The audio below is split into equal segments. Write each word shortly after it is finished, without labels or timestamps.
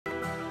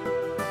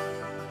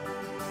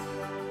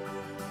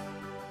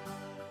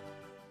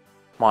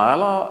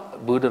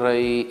Mahela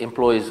Boerdery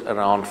employs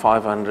around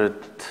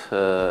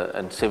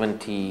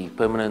 570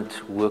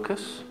 permanent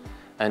workers,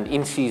 and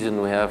in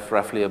season we have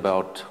roughly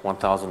about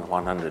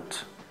 1,100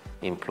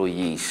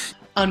 employees.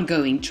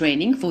 Ongoing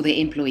training for the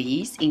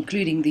employees,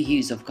 including the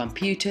use of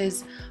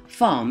computers,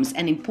 forms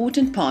an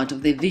important part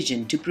of their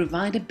vision to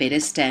provide a better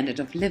standard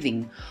of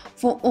living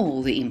for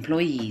all the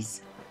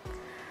employees.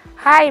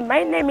 Hi,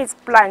 my name is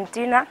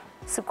Plantina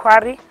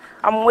Sikwari.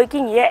 I'm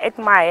working here at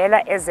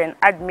Mahela as an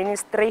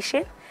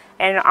administration,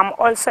 and I'm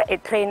also a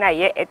trainer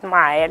here at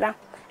Mahela.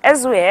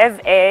 As we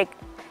have a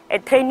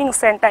training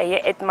center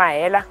here at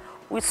Mahela,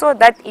 we saw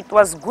that it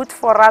was good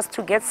for us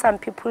to get some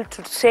people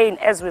to train.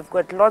 As we've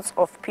got lots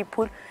of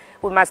people,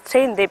 we must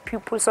train the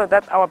people so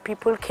that our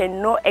people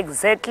can know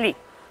exactly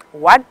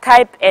what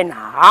type and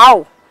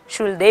how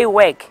should they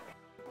work.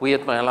 We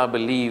at Mahela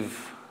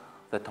believe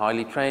that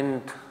highly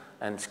trained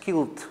and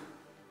skilled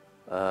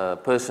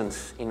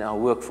persons in our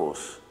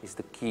workforce is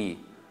the key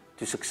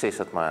to success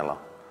at Mahela.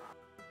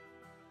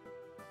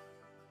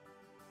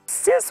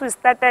 Since we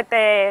started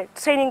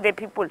training the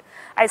people,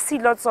 I see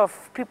lots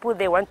of people,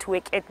 they want to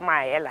work at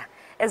Mahela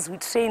as we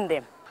train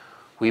them.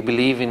 We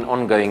believe in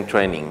ongoing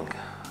training.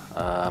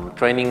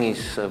 Training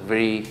is a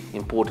very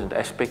important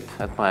aspect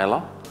at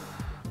Mahela,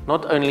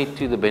 not only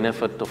to the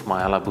benefit of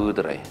Mahela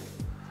Boerdery,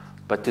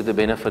 but to the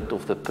benefit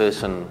of the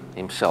person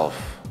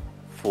himself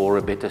for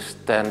a better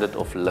standard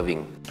of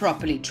living.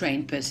 Properly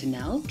trained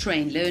personnel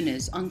train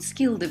learners on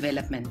skill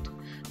development,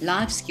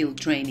 life skill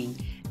training,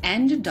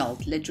 and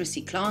adult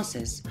literacy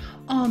classes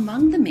are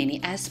among the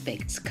many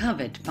aspects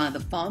covered by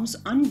the farm's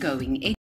ongoing education.